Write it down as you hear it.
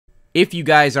If you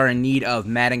guys are in need of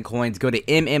Madden coins, go to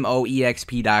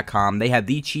MMOEXP.com. They have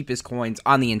the cheapest coins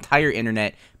on the entire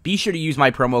internet. Be sure to use my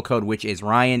promo code, which is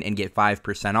Ryan, and get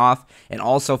 5% off. And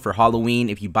also for Halloween,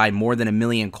 if you buy more than 1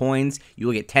 million coins, you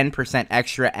will get 10%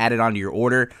 extra added onto your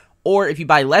order. Or if you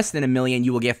buy less than 1 million,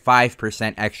 you will get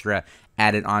 5% extra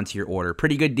added onto your order.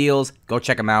 Pretty good deals. Go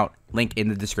check them out. Link in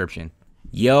the description.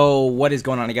 Yo, what is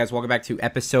going on, guys? Welcome back to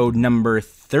episode number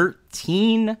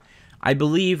 13, I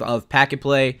believe, of Pack and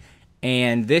Play.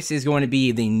 And this is going to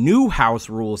be the new house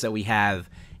rules that we have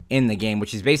in the game,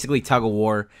 which is basically tug of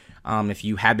war. If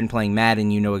you have been playing Madden,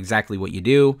 you know exactly what you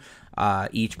do.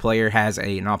 Each player has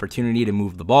an opportunity to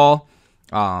move the ball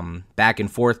back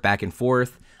and forth,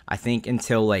 I think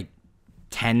until like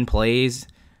 10 plays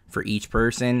for each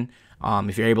person.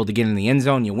 If you're able to get in the end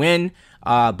zone, you win.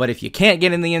 But if you can't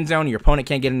get in the end zone, your opponent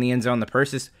can't get in the end zone,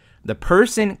 the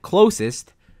person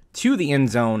closest to the end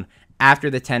zone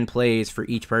after the 10 plays for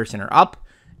each person are up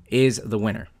is the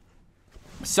winner.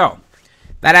 So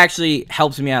that actually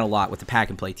helps me out a lot with the Pack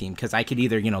and Play team, because I could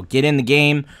either, get in the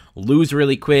game, lose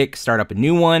really quick, start up a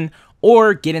new one,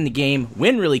 or get in the game,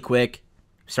 win really quick,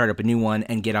 start up a new one,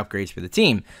 and get upgrades for the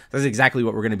team. That's exactly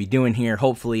what we're going to be doing here,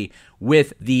 hopefully,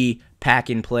 with the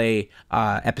Pack and Play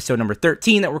episode number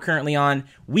 13 that we're currently on.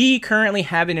 We currently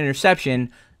have an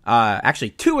interception,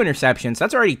 actually 2 interceptions.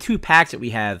 That's already 2 packs that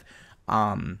we have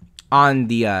on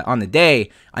the day.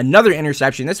 Another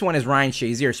interception. This one is Ryan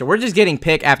Shazier. So we're just getting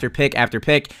pick after pick after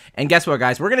pick. And guess what,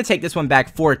 guys? We're going to take this one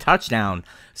back for a touchdown.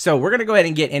 So we're going to go ahead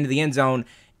and get into the end zone.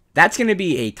 That's going to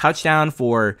be a touchdown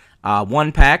for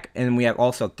 1 pack. And we have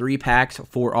also 3 packs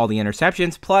for all the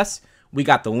interceptions. Plus, we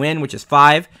got the win, which is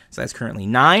 5. So that's currently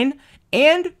 9.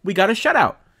 And we got a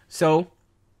shutout. So,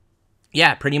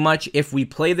 yeah, pretty much if we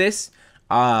play this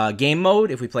game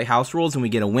mode, if we play house rules and we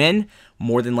get a win,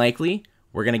 more than likely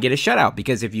we're going to get a shutout,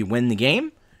 because if you win the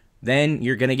game, then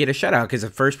you're going to get a shutout, because the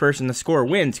first person to score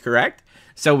wins, correct?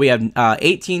 So we have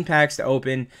 18 packs to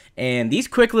open, and these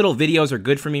quick little videos are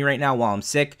good for me right now while I'm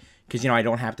sick, because, I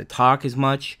don't have to talk as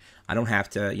much. I don't have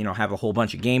to, have a whole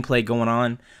bunch of gameplay going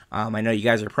on. I know you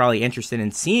guys are probably interested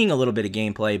in seeing a little bit of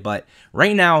gameplay, but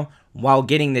right now, while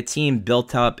getting the team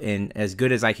built up and as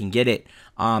good as I can get it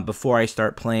before I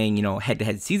start playing,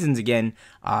 head-to-head seasons again,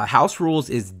 house rules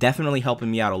is definitely helping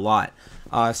me out a lot.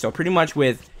 So pretty much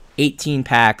with 18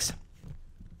 packs,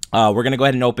 we're going to go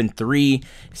ahead and open 3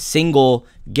 single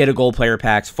get-a-goal player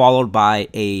packs, followed by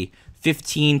a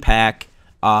 15-pack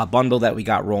bundle that we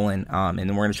got rolling, and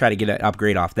then we're going to try to get an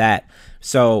upgrade off that.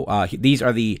 So these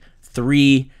are the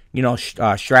 3,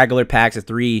 straggler packs, the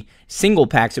 3 single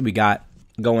packs that we got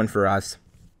going for us.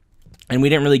 And we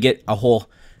didn't really get a whole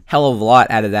hell of a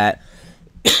lot out of that,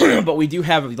 but we do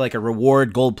have like a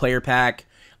reward gold player pack,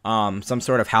 some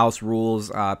sort of house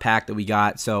rules pack that we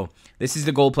got. So this is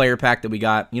the gold player pack that we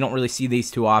got. You don't really see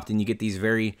these too often. You get these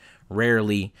very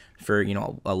rarely for,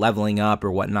 a leveling up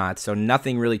or whatnot. So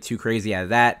nothing really too crazy out of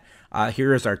that.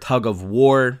 Here is our tug of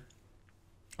war,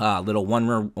 little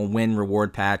win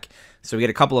reward pack. So we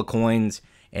get a couple of coins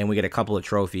and we get a couple of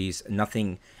trophies.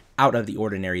 Nothing out of the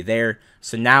ordinary there.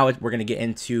 So now we're going to get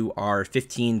into our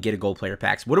 15 get a gold player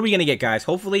packs. What are we going to get, guys?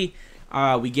 Hopefully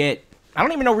we get, I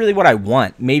don't even know really what I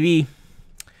want. Maybe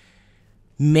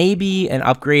an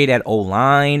upgrade at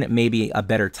O-line, maybe a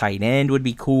better tight end would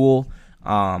be cool.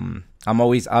 I'm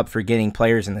always up for getting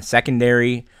players in the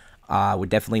secondary. Would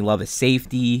definitely love a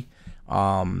safety.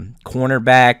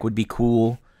 Cornerback would be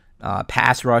cool.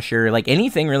 Pass rusher, like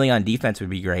anything really on defense would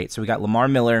be great. So we got Lamar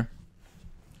Miller,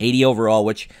 80 overall,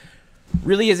 which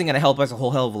really isn't going to help us a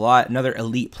whole hell of a lot. Another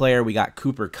elite player, we got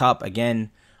Cooper Kupp again.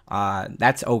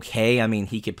 That's okay. I mean,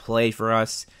 he could play for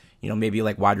us, maybe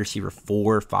like wide receiver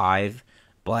 4 or 5.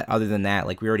 But other than that,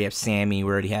 like we already have Sammy, we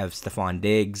already have Stephon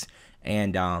Diggs,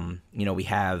 and we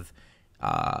have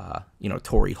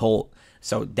Torrey Holt.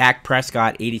 So Dak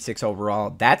Prescott, 86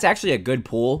 overall. That's actually a good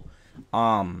pool.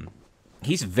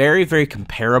 He's very, very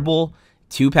comparable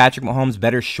to Patrick Mahomes.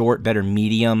 Better short, better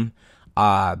medium,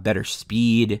 better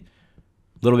speed,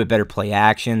 a little bit better play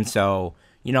action. So,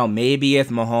 maybe if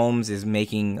Mahomes is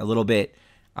making a little bit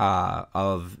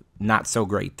of not so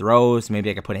great throws,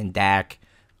 maybe I could put in Dak.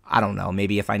 I don't know.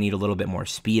 Maybe if I need a little bit more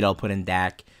speed, I'll put in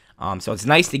Dak. So it's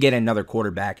nice to get another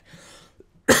quarterback.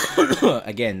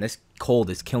 Again, this cold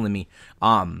is killing me.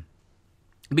 But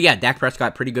yeah, Dak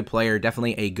Prescott, pretty good player.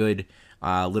 Definitely a good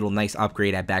little nice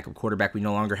upgrade at backup quarterback. We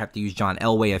no longer have to use John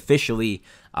Elway officially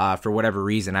for whatever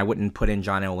reason. I wouldn't put in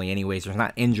John Elway anyways. There's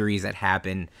not injuries that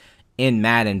happen in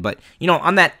Madden. But,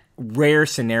 on that rare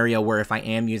scenario where if I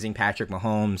am using Patrick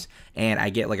Mahomes and I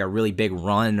get like a really big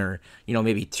run, or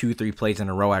maybe 2-3 plays in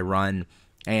a row I run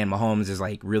and Mahomes is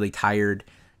like really tired,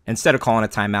 instead of calling a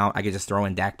timeout, I could just throw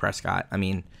in Dak Prescott. I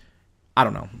mean, I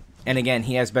don't know. And again,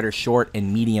 he has better short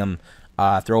and medium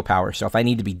throw power. So if I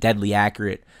need to be deadly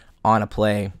accurate on a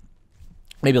play,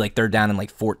 maybe like 3rd down and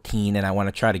like 14, and I want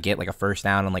to try to get like a 1st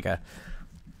down and like a,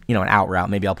 an out route,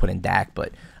 maybe I'll put in Dak.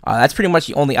 But that's pretty much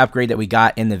the only upgrade that we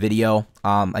got in the video.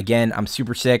 Again, I'm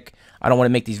super sick. I don't want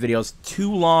to make these videos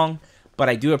too long, but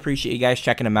I do appreciate you guys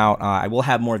checking them out. I will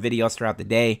have more videos throughout the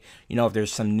day. If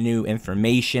there's some new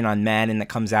information on Madden that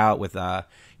comes out with,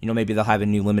 maybe they'll have a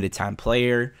new limited time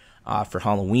player for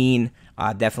Halloween.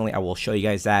 Definitely, I will show you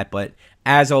guys that. But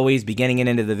as always, beginning and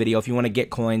end of the video, if you want to get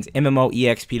coins,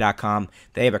 MMOEXP.com.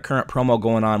 They have a current promo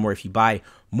going on where if you buy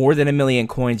more than 1 million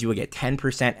coins, you will get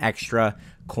 10% extra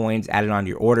coins added onto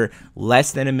your order.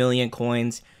 Less than 1 million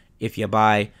coins, if you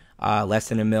buy less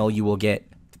than 1 mil, you will get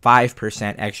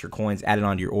 5% extra coins added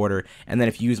onto your order. And then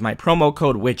if you use my promo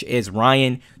code, which is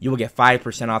Ryan, you will get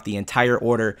 5% off the entire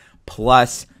order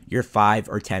plus your 5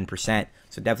 or 10%.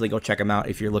 So definitely go check them out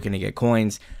if you're looking to get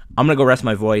coins. I'm going to go rest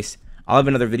my voice. I'll have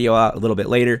another video out a little bit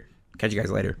later. Catch you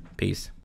guys later. Peace.